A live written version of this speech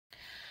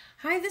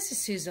Hi, this is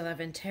Susie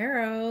Levin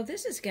Tarot.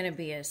 This is going to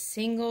be a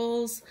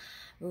singles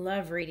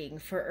love reading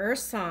for Earth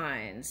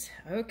signs.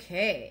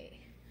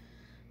 Okay,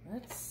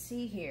 let's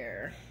see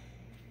here.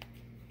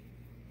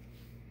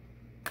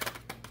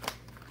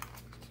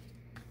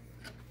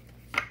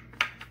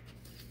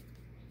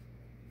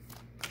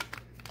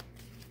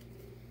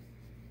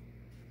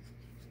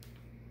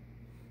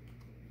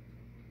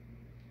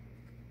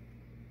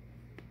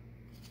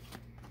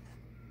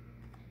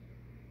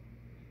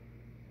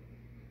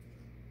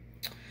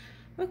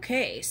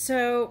 Okay,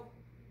 so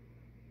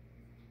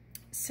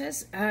it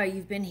says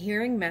you've been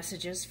hearing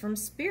messages from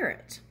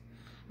Spirit.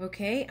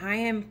 Okay, I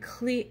am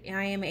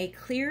a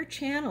clear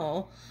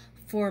channel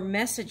for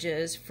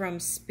messages from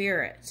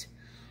Spirit.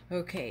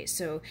 Okay,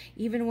 so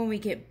even when we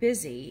get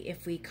busy,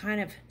 if we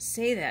kind of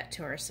say that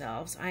to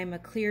ourselves, I'm a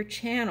clear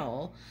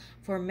channel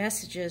for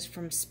messages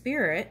from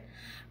Spirit,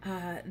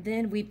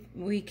 then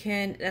we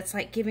can, that's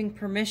like giving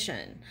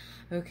permission,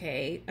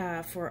 okay,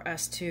 for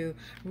us to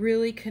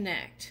really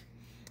connect.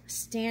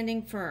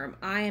 Standing firm.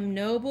 I am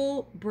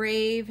noble,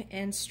 brave,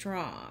 and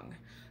strong.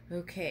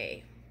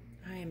 Okay.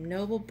 I am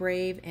noble,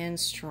 brave, and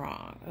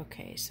strong.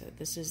 Okay, so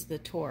this is the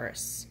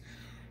Taurus.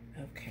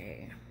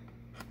 Okay.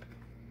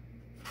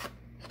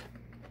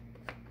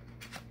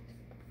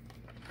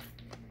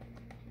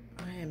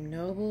 I am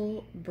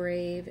noble,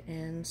 brave,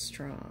 and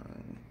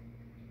strong.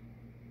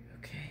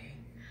 Okay.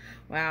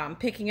 Wow, I'm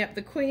picking up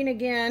the Queen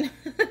again.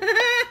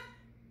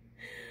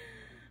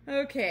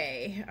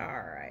 Okay, all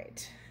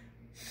right.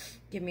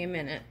 Give me a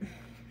minute.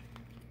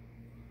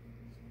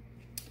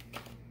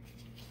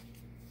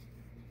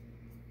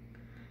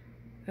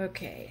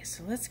 Okay,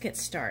 so let's get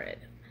started.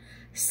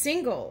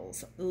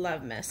 Singles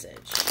love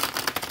message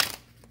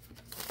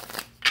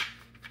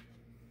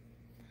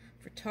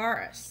for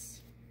Taurus.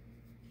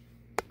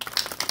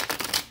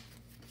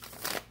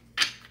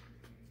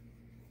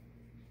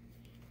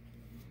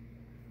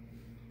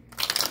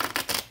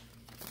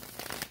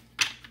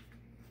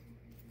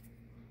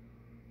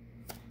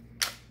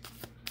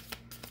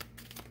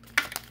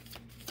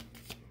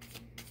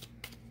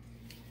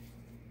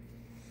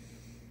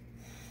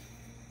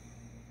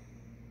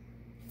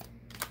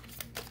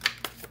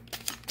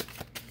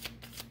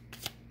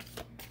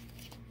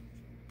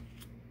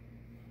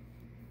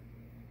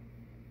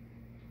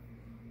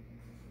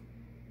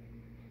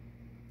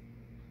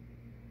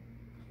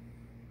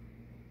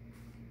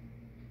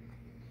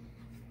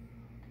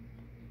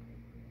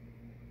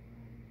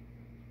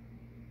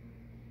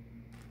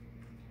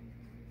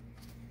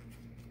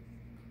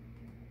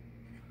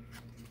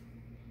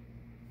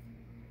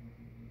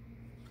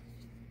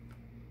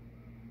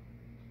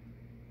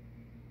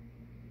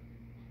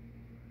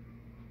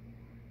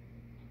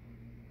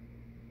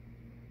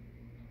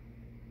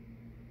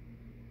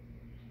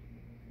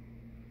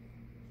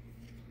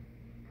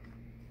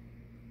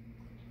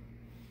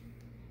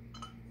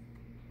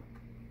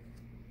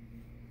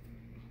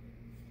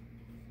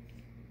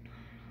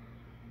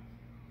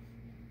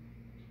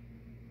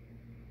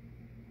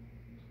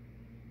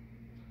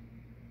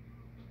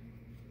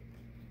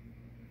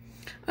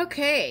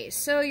 Okay,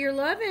 so your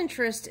love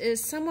interest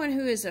is someone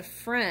who is a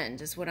friend,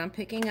 is what I'm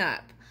picking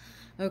up.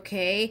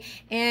 Okay,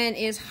 and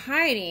is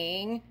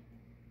hiding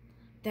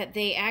that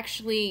they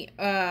actually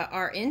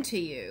are into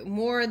you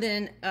more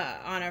than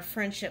on a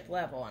friendship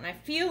level. And I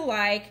feel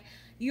like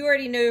you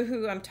already know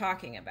who I'm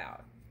talking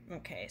about.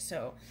 Okay,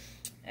 so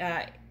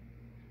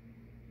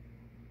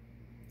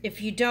if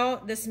you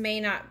don't, this may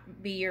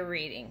not be your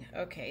reading.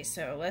 Okay,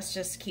 so let's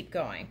just keep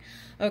going.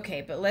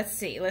 Okay, but let's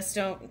see. Let's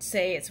don't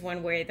say it's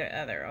one way or the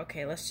other.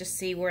 Okay, let's just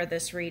see where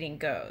this reading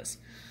goes.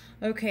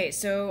 Okay,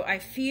 so I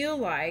feel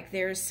like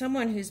there's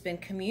someone who's been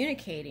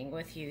communicating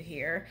with you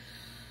here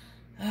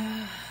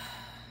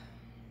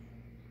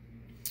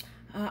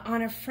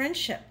on a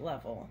friendship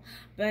level.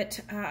 But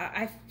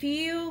I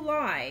feel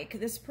like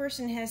this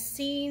person has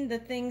seen the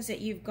things that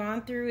you've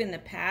gone through in the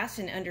past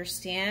and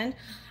understand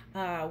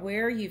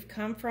where you've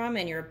come from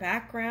and your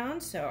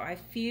background. So I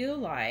feel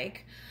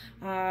like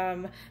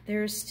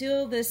there's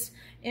still this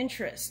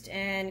interest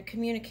and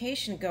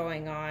communication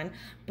going on,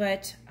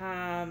 but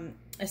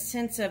a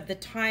sense of the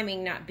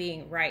timing not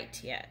being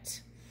right yet.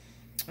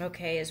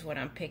 Okay, is what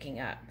I'm picking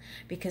up.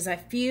 Because I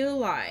feel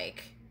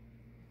like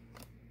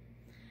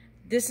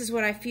this is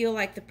what I feel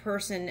like the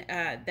person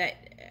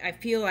I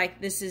feel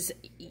like this is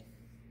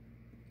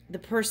the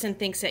person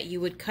thinks that you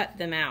would cut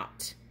them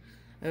out.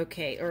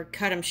 Okay, or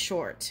cut them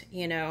short,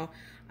 you know,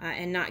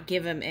 and not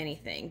give them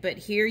anything. But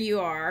here you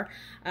are.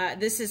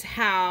 This is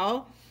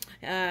how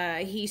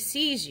he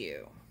sees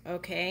you,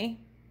 okay?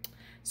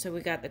 So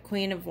we got the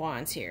Queen of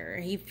Wands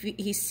here.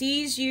 He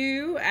sees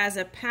you as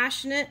a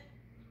passionate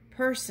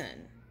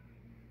person,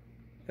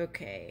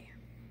 okay?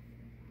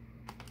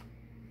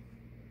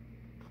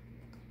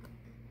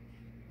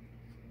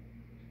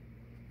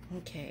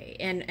 Okay,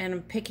 and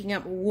I'm picking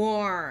up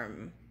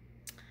warm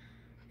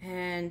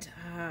and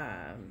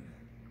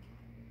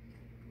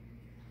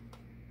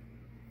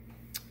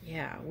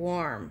yeah,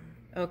 warm.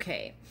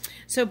 Okay.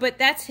 So, but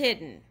that's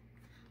hidden.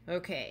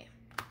 Okay.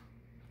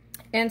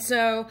 And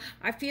so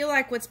I feel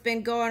like what's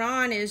been going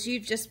on is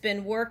you've just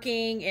been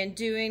working and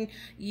doing,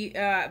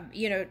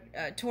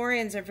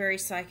 Taurians are very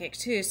psychic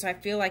too. So I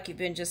feel like you've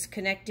been just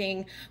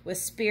connecting with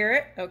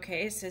spirit.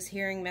 Okay, it says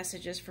hearing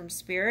messages from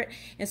spirit.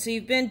 And so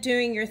you've been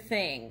doing your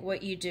thing,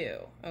 what you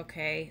do.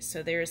 Okay,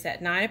 so there's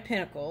that Nine of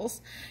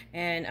Pentacles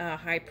and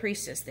High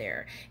Priestess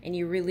there. And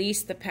you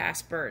release the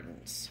past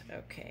burdens.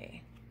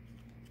 Okay.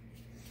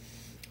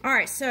 All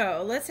right,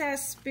 so let's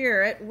ask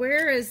Spirit,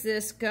 where is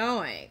this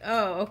going?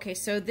 Oh, okay,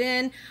 so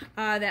then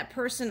that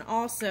person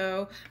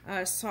also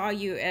saw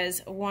you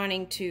as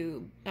wanting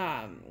to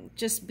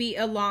just be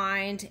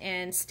aligned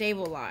and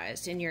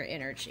stabilized in your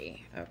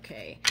energy,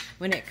 okay,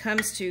 when it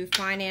comes to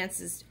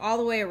finances all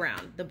the way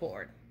around the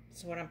board.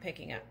 That's what I'm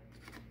picking up.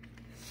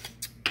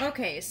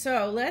 Okay,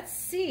 so let's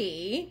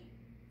see.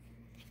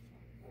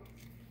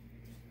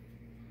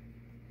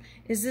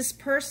 Is this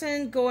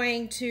person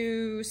going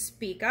to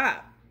speak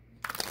up?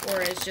 Or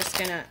is just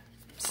gonna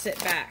sit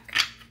back?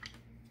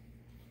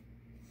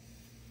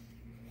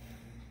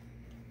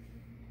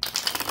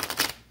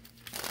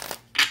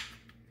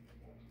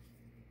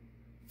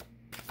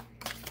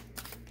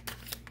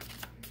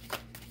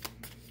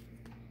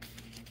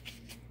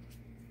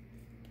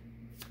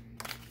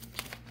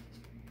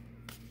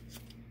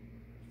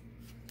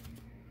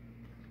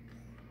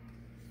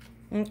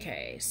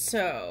 Okay,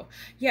 so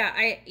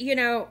yeah,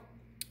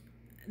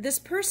 this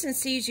person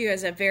sees you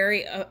as a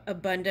very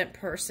abundant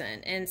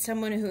person and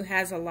someone who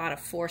has a lot of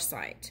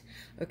foresight.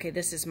 Okay,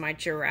 this is my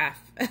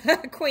giraffe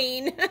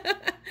queen.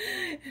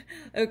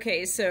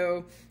 Okay,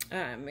 so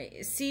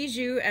sees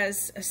you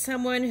as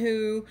someone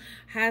who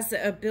has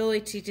the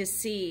ability to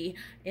see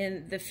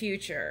in the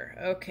future.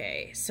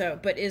 Okay, so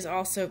but is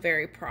also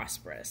very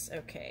prosperous.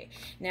 Okay,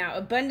 now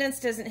abundance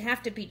doesn't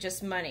have to be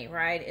just money,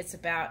 right? It's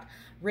about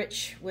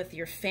rich with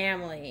your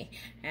family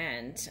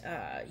and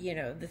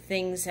the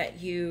things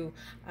that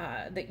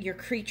your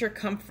creature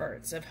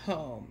comforts of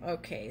home.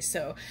 Okay,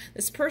 so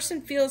this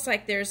person feels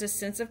like there's a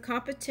sense of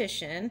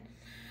competition.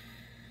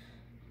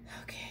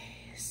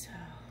 Okay, so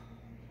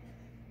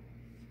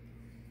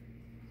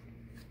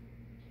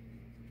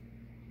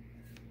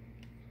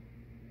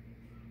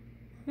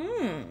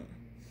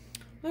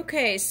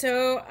okay,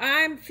 so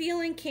I'm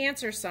feeling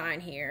Cancer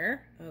sign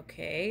here.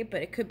 Okay,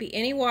 but it could be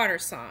any water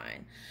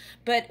sign.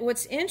 But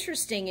what's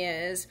interesting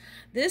is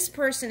this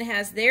person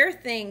has their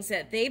things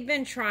that they've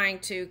been trying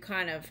to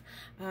kind of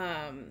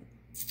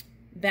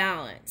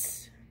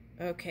balance.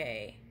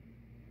 Okay.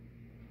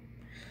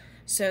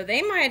 So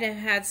they might have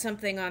had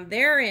something on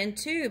their end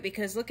too,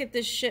 because look at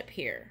this ship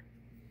here.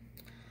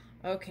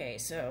 Okay,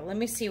 so let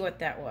me see what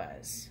that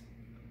was.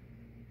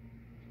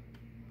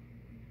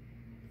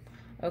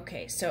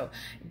 Okay, so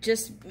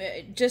just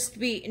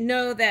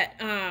know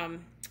that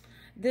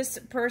this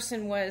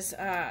person was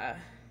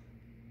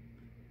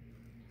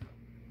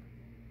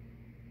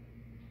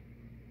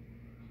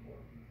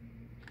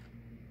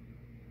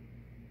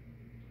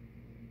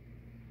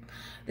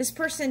this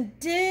person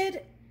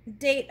did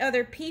date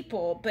other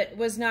people, but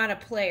was not a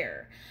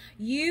player.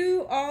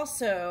 You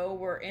also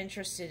were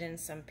interested in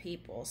some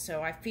people,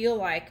 so I feel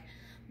like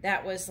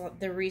that was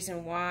the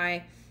reason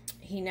why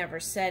he never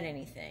said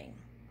anything.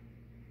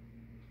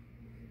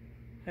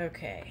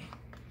 Okay.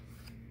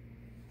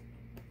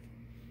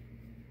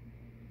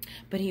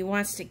 But he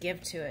wants to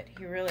give to it.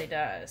 He really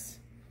does.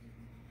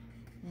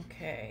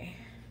 Okay.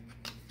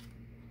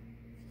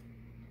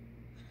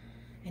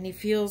 And he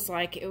feels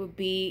like it would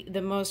be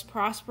the most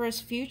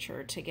prosperous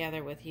future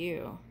together with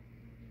you.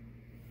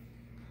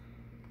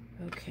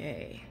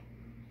 Okay.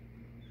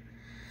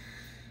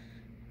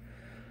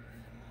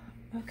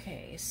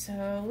 Okay,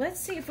 so let's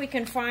see if we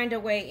can find a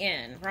way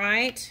in,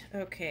 right?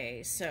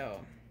 Okay,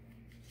 so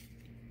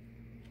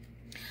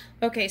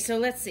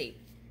let's see.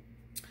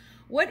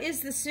 What is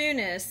the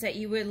soonest that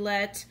you would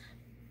let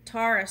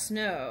Taurus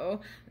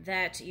know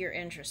that you're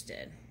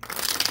interested?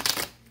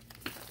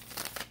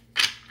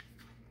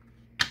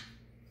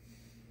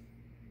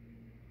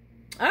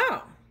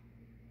 Oh,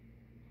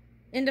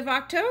 end of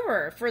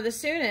October for the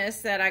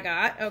soonest that I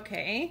got.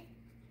 Okay.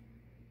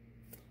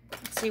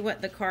 Let's see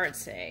what the cards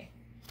say.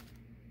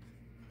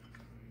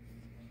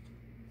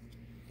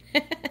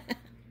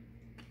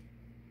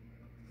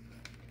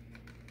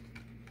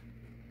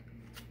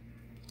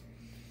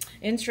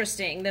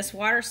 Interesting. This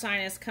water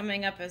sign is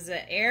coming up as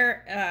an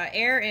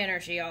air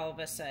energy all of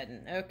a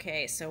sudden.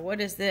 Okay, so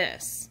what is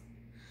this?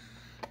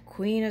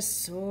 Queen of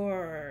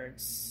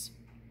Swords.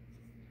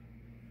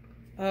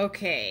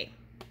 Okay.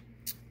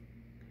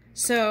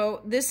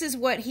 So this is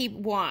what he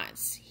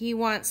wants. He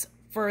wants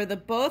for the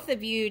both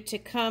of you to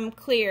come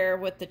clear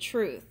with the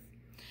truth,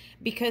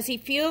 because he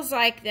feels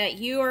like that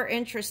you are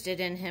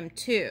interested in him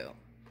too.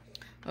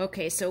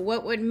 Okay, so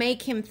what would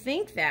make him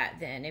think that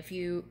then if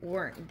you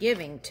weren't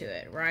giving to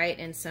it, right,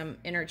 in some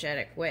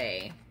energetic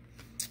way?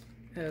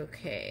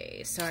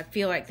 Okay, so I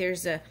feel like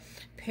there's a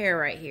pair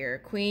right here,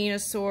 Queen of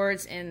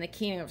Swords and the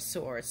King of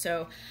Swords.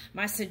 So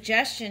my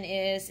suggestion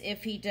is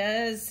if he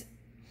does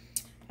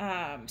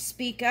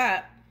speak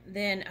up,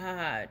 then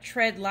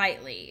tread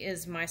lightly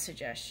is my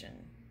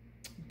suggestion.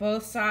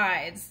 both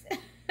sides.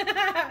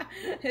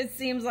 It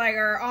seems like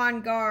are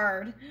on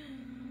guard.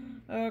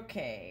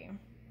 Okay.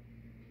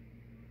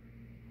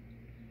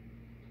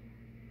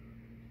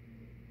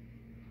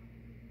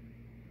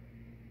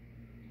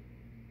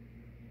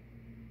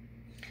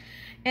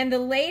 And the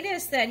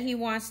latest that he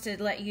wants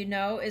to let you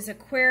know is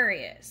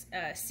Aquarius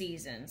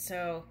season.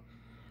 So,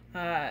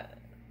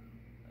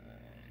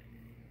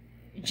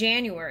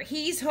 January.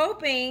 He's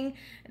hoping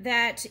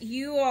that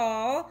you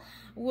all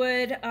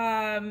would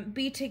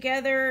be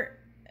together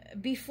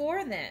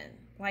before then,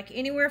 like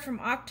anywhere from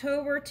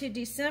October to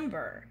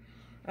December.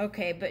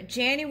 Okay, but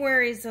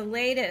January is the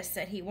latest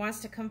that he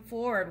wants to come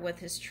forward with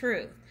his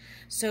truth.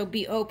 So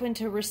be open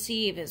to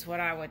receive is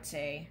what I would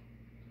say,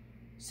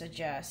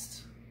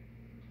 suggest.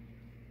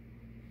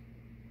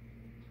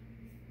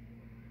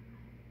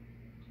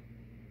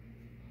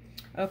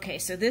 Okay,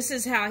 so this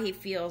is how he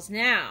feels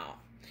now.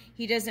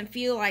 He doesn't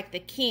feel like the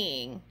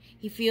king.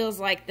 He feels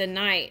like the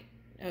knight,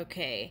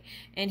 okay?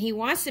 And he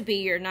wants to be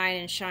your knight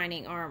in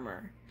shining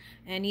armor.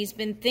 And he's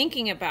been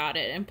thinking about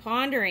it and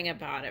pondering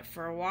about it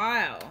for a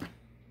while.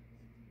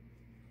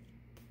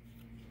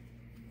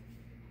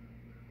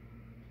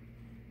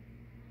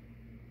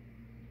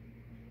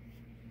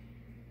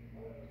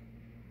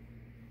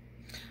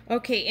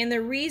 Okay, and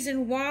the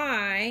reason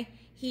why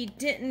he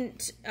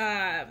didn't...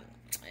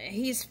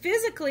 he's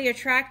physically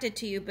attracted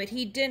to you, but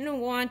he didn't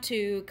want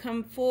to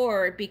come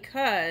forward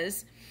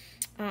because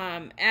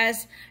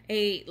as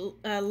a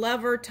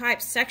lover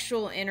type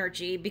sexual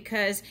energy,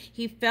 because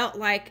he felt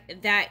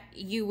like that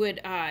you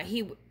would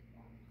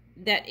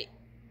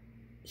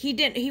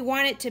he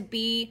wanted to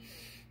be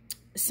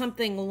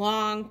something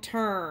long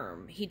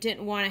term. He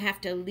didn't want to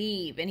have to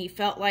leave, and he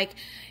felt like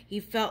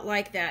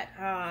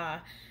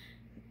that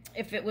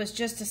if it was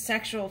just a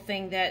sexual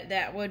thing,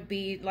 that would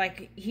be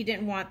like, he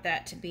didn't want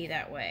that to be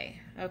that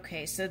way.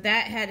 Okay, so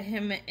that had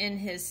him in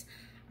his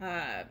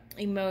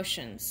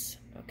emotions.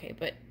 Okay,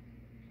 but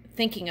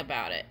thinking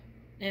about it,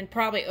 and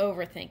probably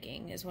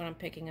overthinking is what I'm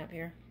picking up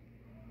here.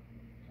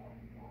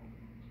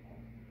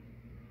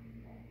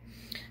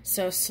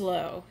 So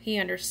slow. He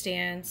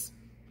understands.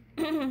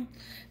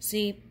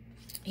 See,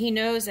 he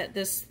knows that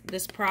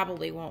this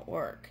probably won't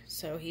work,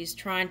 so he's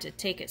trying to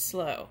take it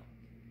slow.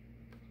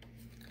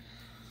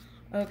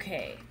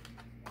 Okay,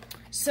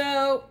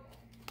 so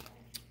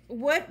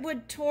what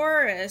would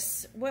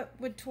Taurus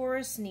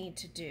need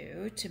to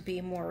do to be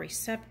more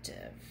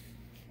receptive?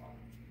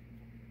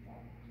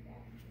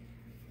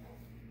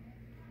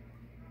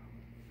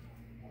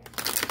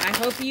 I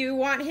hope you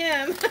want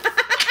him.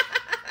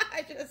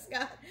 I just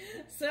got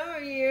some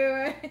of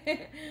you.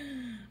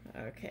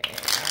 Okay,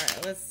 all right,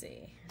 let's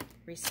see.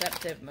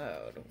 Receptive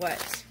mode.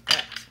 What?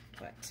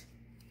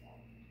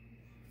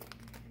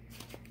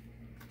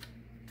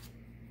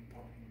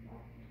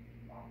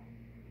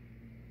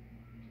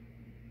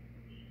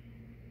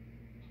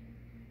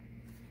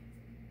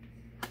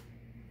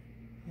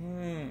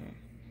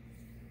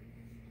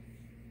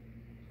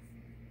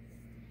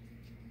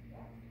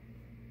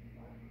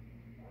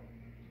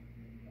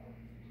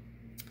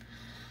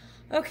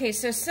 Okay,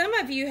 so some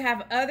of you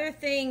have other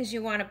things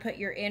you want to put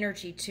your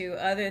energy to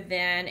other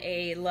than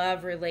a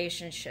love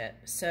relationship.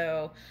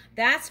 So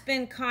that's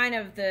been kind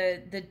of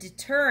the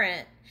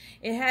deterrent.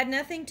 It had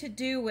nothing to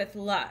do with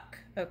luck.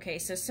 Okay,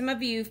 so some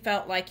of you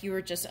felt like you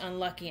were just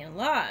unlucky in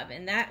love,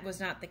 and that was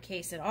not the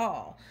case at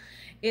all.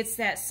 It's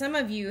that some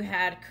of you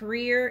had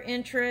career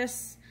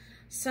interests.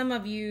 Some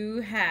of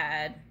you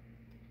had...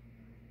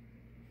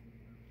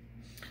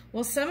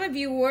 Well, some of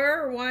you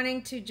were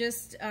wanting to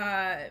just...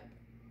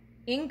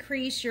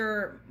 increase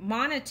your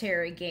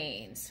monetary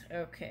gains.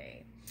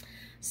 Okay,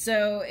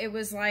 so it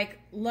was like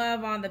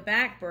love on the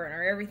back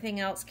burner.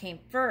 Everything else came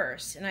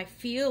first, and I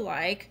feel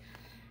like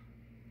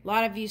a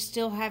lot of you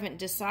still haven't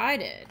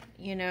decided,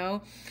 you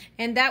know.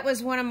 And that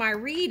was one of my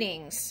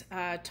readings,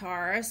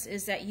 Taurus,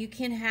 is that you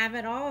can have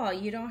it all.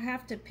 You don't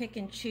have to pick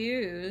and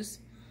choose,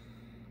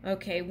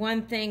 okay,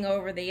 one thing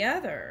over the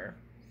other.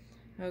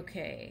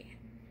 Okay,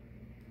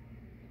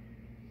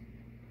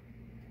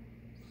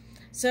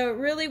 so it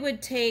really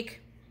would take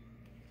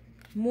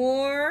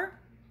more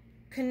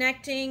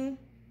connecting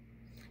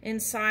in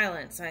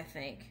silence, I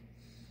think,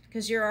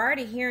 because you're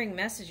already hearing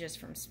messages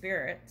from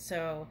Spirit.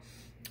 So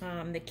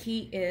the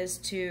key is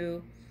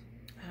to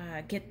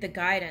get the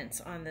guidance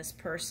on this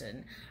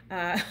person.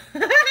 Oh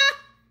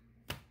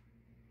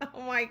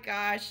my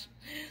gosh.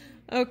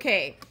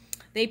 Okay.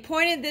 They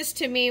pointed this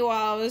to me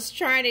while I was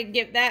trying to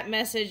give that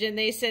message, and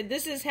they said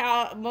this is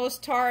how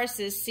most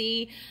Tauruses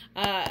see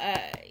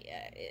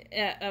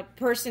a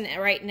person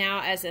right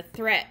now as a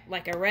threat,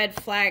 like a red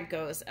flag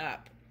goes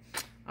up.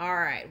 All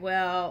right,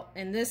 well,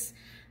 and this,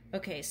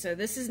 okay, so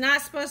this is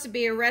not supposed to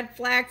be a red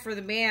flag for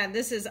the man.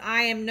 This is,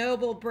 I am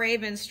noble,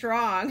 brave, and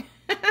strong.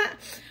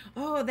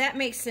 Oh, that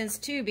makes sense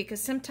too,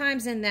 because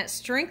sometimes in that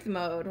strength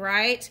mode,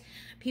 right,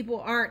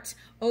 people aren't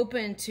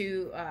open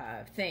to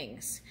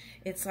things.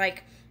 It's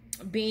like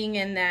being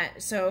in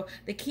that. So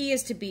the key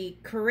is to be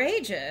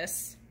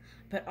courageous,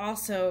 but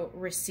also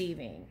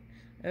receiving.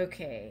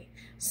 Okay,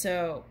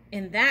 so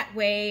in that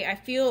way, I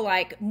feel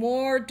like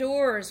more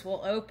doors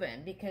will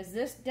open because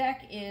this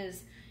deck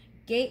is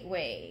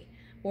gateway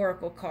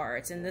oracle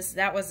cards, and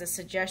that was a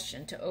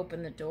suggestion to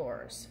open the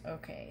doors.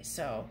 Okay,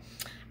 so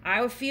I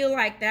would feel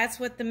like that's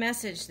what the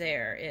message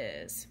there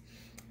is.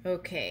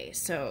 Okay,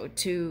 so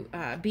to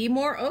be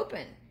more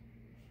open.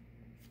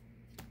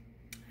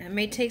 It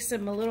may take a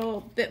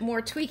little bit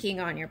more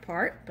tweaking on your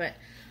part, but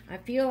I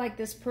feel like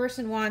this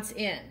person wants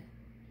in.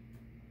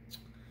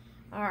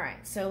 All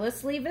right, so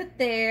let's leave it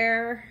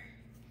there.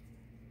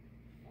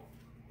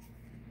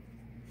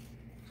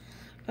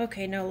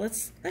 Okay, no,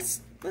 let's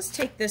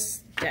take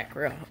this deck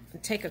and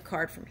take a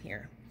card from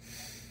here.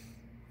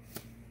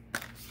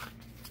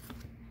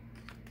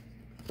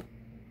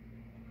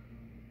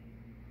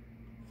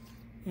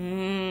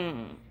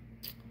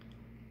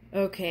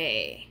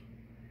 Okay.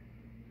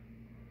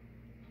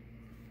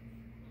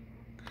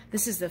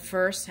 This is the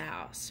first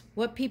house.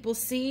 What people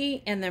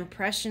see and the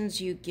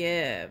impressions you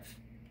give.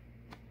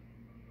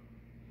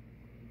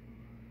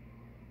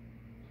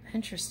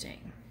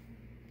 Interesting.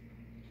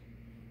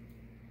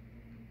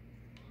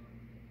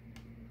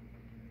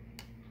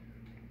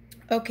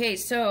 Okay,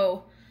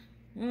 so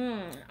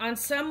on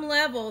some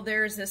level,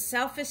 there's a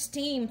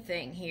self-esteem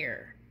thing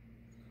here.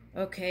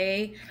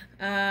 Okay,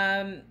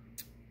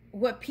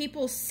 what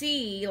people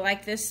see,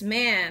 like this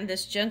man,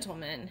 this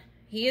gentleman,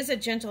 he is a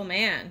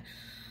gentleman,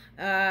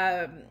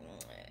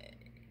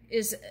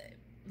 is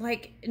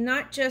like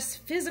not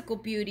just physical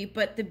beauty,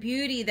 but the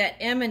beauty that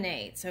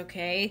emanates.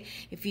 Okay,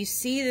 if you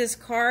see this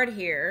card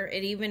here,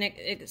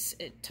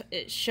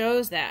 it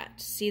shows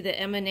that. See the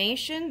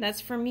emanation?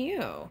 That's from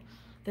you,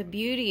 the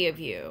beauty of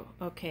you.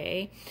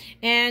 Okay,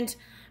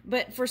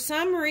 but for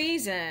some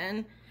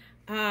reason,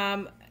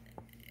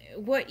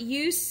 what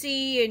you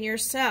see in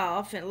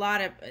yourself, and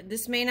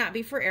this may not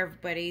be for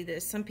everybody.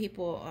 Some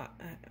people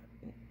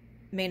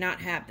may not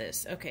have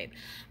this. Okay,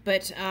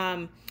 but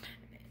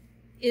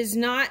is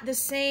not the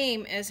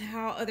same as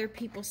how other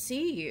people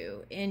see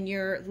you in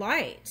your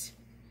light.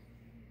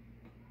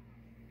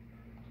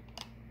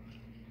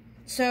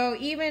 So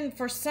even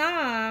for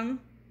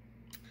some,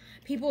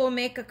 people will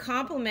make a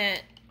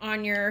compliment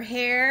on your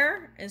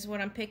hair, is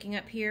what I'm picking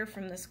up here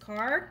from this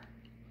card.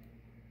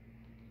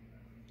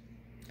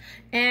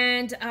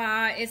 And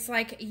it's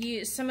like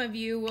some of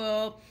you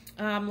will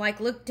like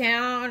look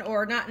down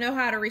or not know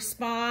how to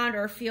respond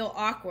or feel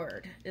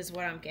awkward, is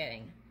what I'm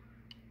getting.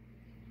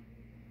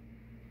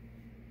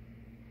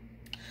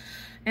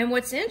 And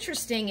what's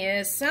interesting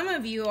is some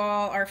of you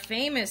all are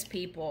famous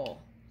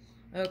people,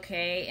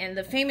 okay? And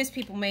the famous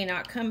people may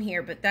not come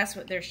here, but that's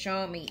what they're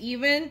showing me.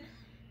 Even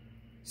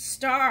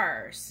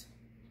stars,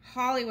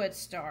 Hollywood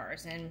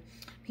stars, and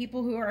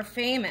people who are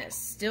famous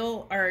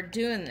still are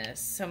doing this,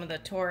 some of the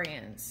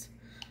Taurians.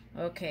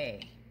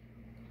 Okay.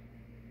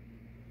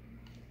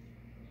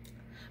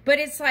 But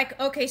it's like,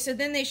 okay, so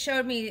then they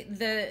showed me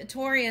the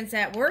Taurians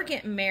that were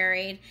getting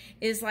married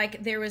is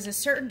like there was a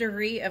certain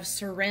degree of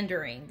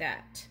surrendering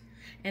that.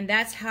 And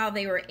that's how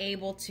they were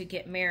able to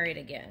get married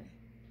again.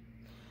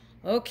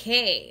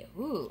 Okay.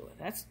 Ooh,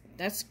 that's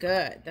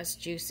good. That's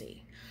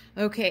juicy.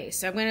 Okay,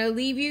 so I'm going to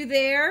leave you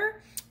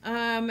there.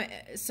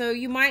 So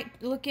you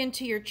might look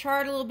into your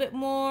chart a little bit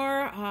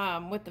more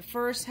with the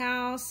first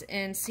house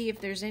and see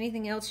if there's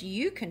anything else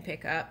you can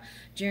pick up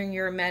during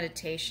your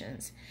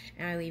meditations.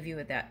 And I leave you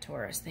with that,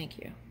 Taurus. Thank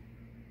you.